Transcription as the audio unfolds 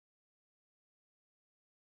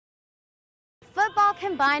Football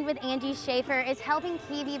combined with Andy Schaefer is helping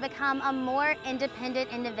Kiwi become a more independent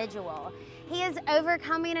individual. He is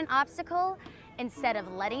overcoming an obstacle instead of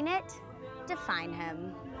letting it define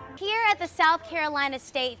him. Here at the South Carolina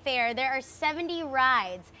State Fair, there are 70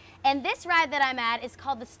 rides, and this ride that I'm at is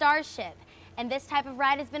called the Starship, and this type of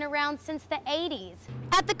ride has been around since the 80s.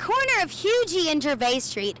 At the corner of Hughie and Gervais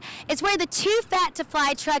Street is where the Too Fat to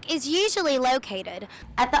Fly truck is usually located.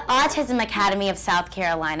 At the Autism Academy of South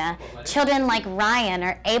Carolina, children like Ryan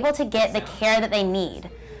are able to get the care that they need.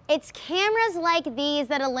 It's cameras like these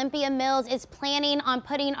that Olympia Mills is planning on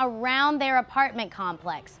putting around their apartment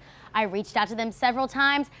complex. I reached out to them several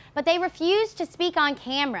times, but they refused to speak on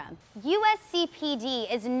camera.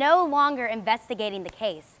 USCPD is no longer investigating the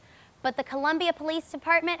case, but the Columbia Police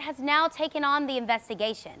Department has now taken on the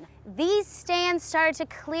investigation. These stands started to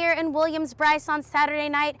clear in Williams-Brice on Saturday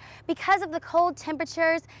night because of the cold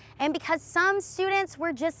temperatures and because some students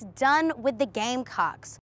were just done with the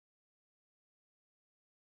Gamecocks.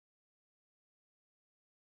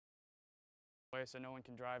 So no one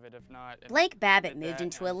can drive it if not. Blake Babbitt moved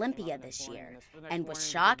into Olympia this year and was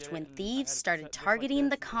shocked when thieves started targeting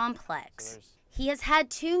the complex. He has had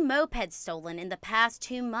 2 mopeds stolen in the past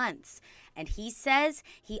 2 months, and he says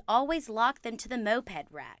he always locked them to the moped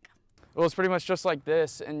rack. Well, it's pretty much just like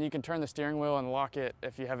this, and you can turn the steering wheel and lock it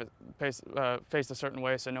if you have it faced a certain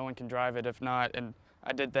way so no one can drive it if not. And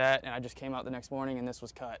I did that, and I just came out the next morning and this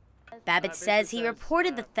was cut. Babbitt says he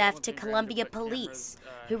reported the theft to Columbia Police,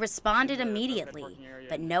 who responded immediately,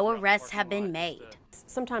 but no arrests have been made.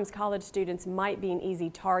 Sometimes college students might be an easy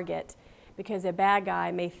target because a bad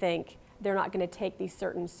guy may think they're not going to take these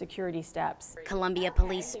certain security steps. Columbia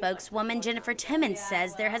Police spokeswoman Jennifer Timmons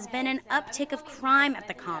says there has been an uptick of crime at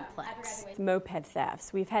the complex. Moped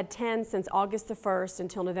thefts. We've had 10 since August the 1st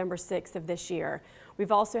until November 6th of this year.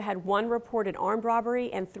 We've also had 1 reported armed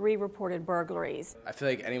robbery and 3 reported burglaries. I feel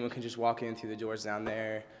like anyone can just walk in through the doors down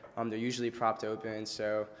there. They're usually propped open,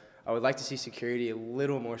 so I would like to see security a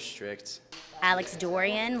little more strict. Alex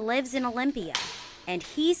Dorian lives in Olympia, and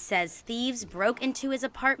he says thieves broke into his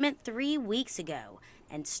apartment 3 weeks ago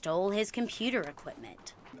and stole his computer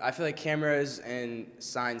equipment. I feel like cameras and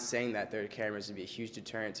signs saying that they're cameras would be a huge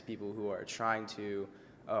deterrent to people who are trying to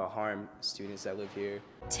harm students that live here.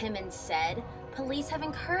 Timmons said police have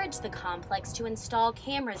encouraged the complex to install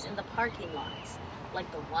cameras in the parking lots, like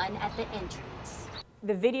the one at the entrance.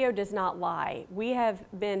 The video does not lie. We have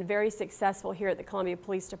been very successful here at the Columbia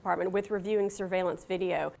Police Department with reviewing surveillance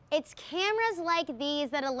video. It's cameras like these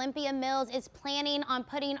that Olympia Mills is planning on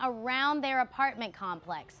putting around their apartment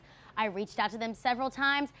complex. I reached out to them several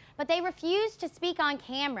times, but they refused to speak on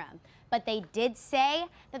camera. But they did say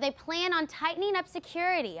that they plan on tightening up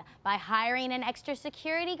security by hiring an extra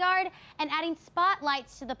security guard and adding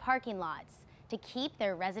spotlights to the parking lots to keep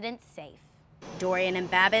their residents safe. Dorian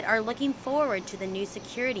and Babbitt are looking forward to the new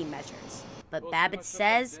security measures, but Babbitt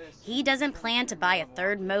says he doesn't plan to buy a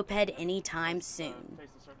 3rd moped anytime soon.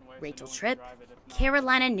 Rachel Tripp,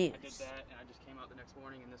 Carolina News.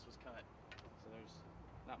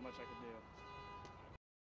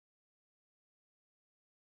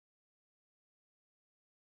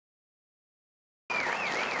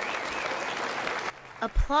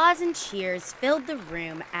 Applause and cheers filled the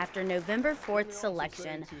room after November 4th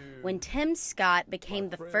selection when Tim Scott became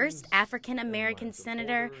the first African-American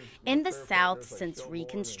senator in the South since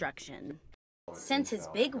Reconstruction. Since his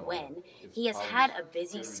big win, he has had a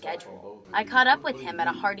busy schedule. I caught up with him at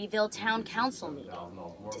a Hardeeville Town Council meeting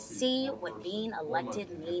to see what being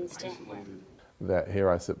elected means to him. That here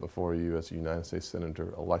I sit before you as a United States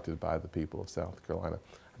Senator elected by the people of South Carolina.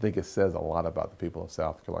 I think it says a lot about the people of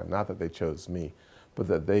South Carolina, not that they chose me, but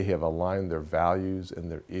that they have aligned their values and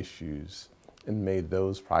their issues and made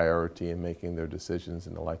those priority in making their decisions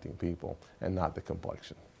in electing people and not the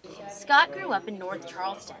complexion. Scott grew up in North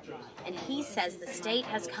Charleston, and he says the state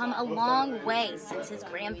has come a long way since his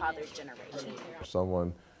grandfather's generation.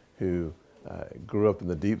 Someone who grew up in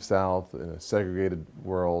the Deep South in a segregated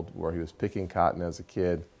world where he was picking cotton as a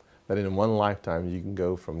kid, that in one lifetime you can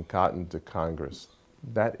go from cotton to Congress.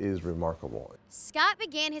 That is remarkable. Scott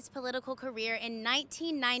began his political career in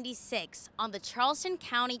 1996 on the Charleston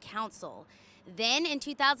County Council. Then in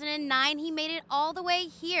 2009, he made it all the way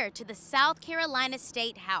here to the South Carolina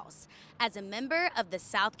State House as a member of the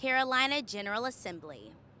South Carolina General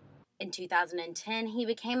Assembly. In 2010, he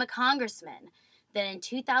became a congressman. Then in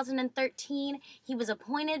 2013, he was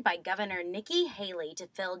appointed by Governor Nikki Haley to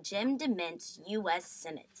fill Jim DeMint's U.S.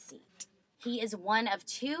 Senate seat. He is one of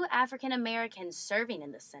 2 African Americans serving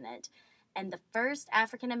in the Senate and the first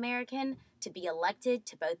African American to be elected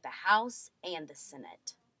to both the House and the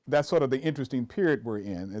Senate. That's sort of the interesting period we're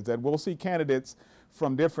in, is that we'll see candidates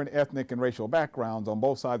from different ethnic and racial backgrounds on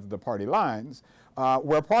both sides of the party lines,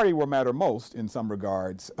 where party will matter most in some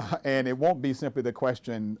regards, and it won't be simply the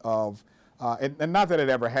question of, and not that it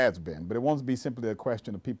ever has been, but it won't be simply a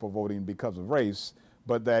question of people voting because of race,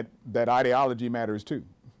 but that ideology matters too.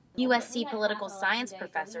 USC political science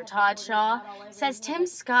professor Todd Shaw says Tim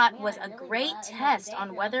Scott was a great test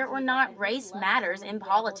on whether or not race matters in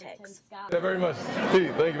politics. Thank you very much,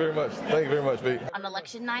 Pete. Thank you very much. Thank you very much, Pete. On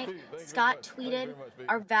election night, Scott tweeted,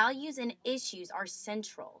 "Our values and issues are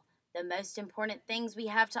central. The most important things we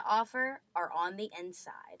have to offer are on the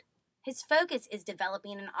inside." His focus is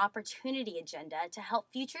developing an opportunity agenda to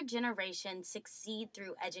help future generations succeed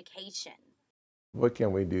through education. What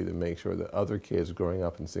can we do to make sure that other kids growing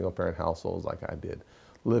up in single-parent households like I did,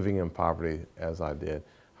 living in poverty as I did,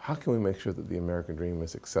 how can we make sure that the American dream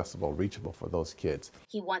is accessible, reachable for those kids?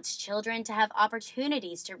 He wants children to have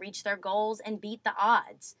opportunities to reach their goals and beat the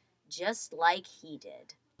odds, just like he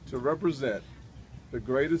did. To represent the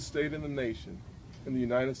greatest state in the nation in the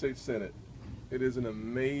United States Senate, it is an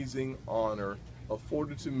amazing honor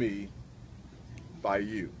afforded to me by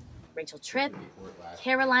you. Rachel Tripp,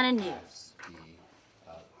 Carolina News.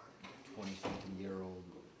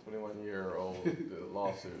 21-year-old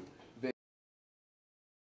lawsuit.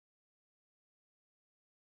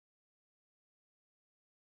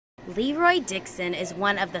 Leroy Dixon is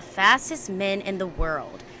one of the fastest men in the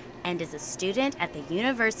world and is a student at the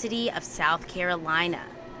University of South Carolina.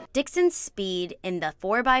 Dixon's speed in the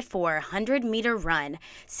 4x4 100-meter run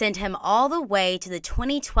sent him all the way to the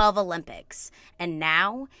 2012 Olympics, and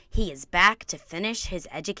now he is back to finish his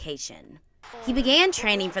education. He began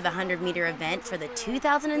training for the 100-meter event for the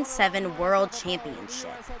 2007 World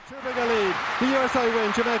Championship.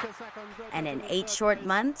 And in 8 short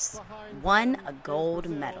months, won a gold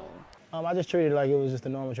medal. I just treated it like it was just a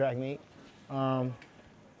normal track meet. I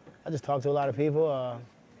just talked to a lot of people,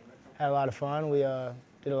 had a lot of fun. We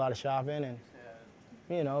did a lot of shopping and,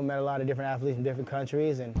 you know, met a lot of different athletes from different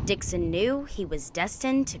countries. And Dixon knew he was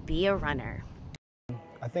destined to be a runner.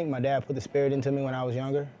 I think my dad put the spirit into me when I was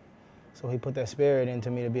younger. So he put that spirit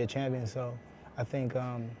into me to be a champion. So I think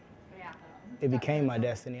it became my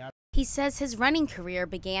destiny. He says his running career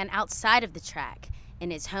began outside of the track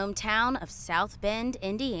in his hometown of South Bend,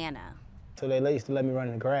 Indiana. So they used to let me run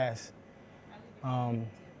in the grass on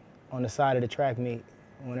the side of the track meet.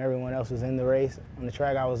 When everyone else was in the race, on the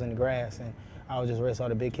track I was in the grass, and I would just race all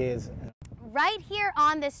the big kids. Right here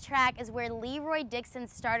on this track is where Leroy Dixon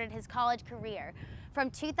started his college career from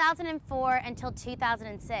 2004 until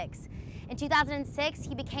 2006. In 2006,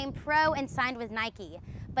 he became pro and signed with Nike.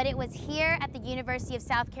 But it was here at the University of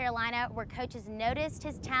South Carolina where coaches noticed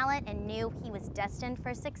his talent and knew he was destined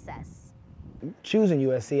for success. Choosing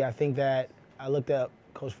USC, I think that I looked up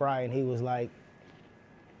Coach Fry and he was like,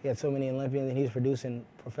 he had so many Olympians and he was producing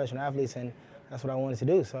professional athletes, and that's what I wanted to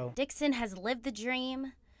do. So Dixon has lived the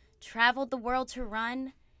dream, traveled the world to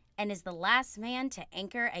run, and is the last man to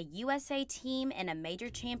anchor a USA team in a major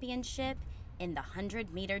championship in the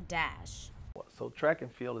 100-meter dash. So track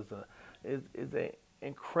and field is an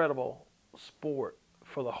incredible sport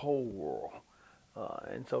for the whole world.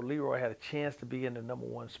 And so Leroy had a chance to be in the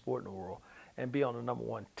 #1 sport in the world and be on the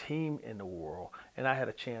 #1 team in the world. And I had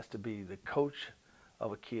a chance to be the coach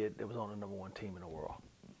of a kid that was on the #1 team in the world.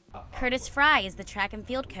 Curtis Fry is the track and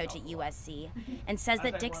field coach at USC and says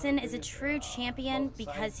that Dixon is a true champion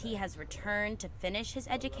because he has returned to finish his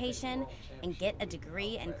education and get a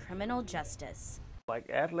degree in criminal justice. Like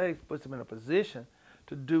athletics puts him in a position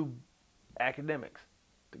to do academics,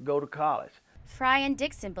 to go to college. Fry and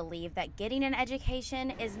Dixon believe that getting an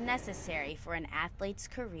education is necessary for an athlete's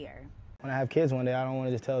career. When I have kids one day, I don't want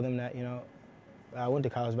to just tell them that, you know, I went to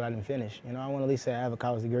college but I didn't finish. You know, I want to at least say I have a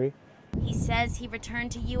college degree. He says he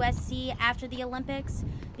returned to USC after the Olympics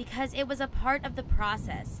because it was a part of the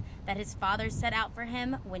process that his father set out for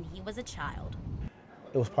him when he was a child.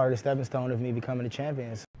 It was part of the stepping stone of me becoming a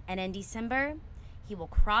champion. And in December, he will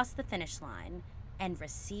cross the finish line and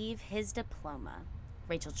receive his diploma.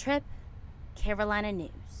 Rachel Tripp, Carolina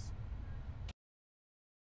News.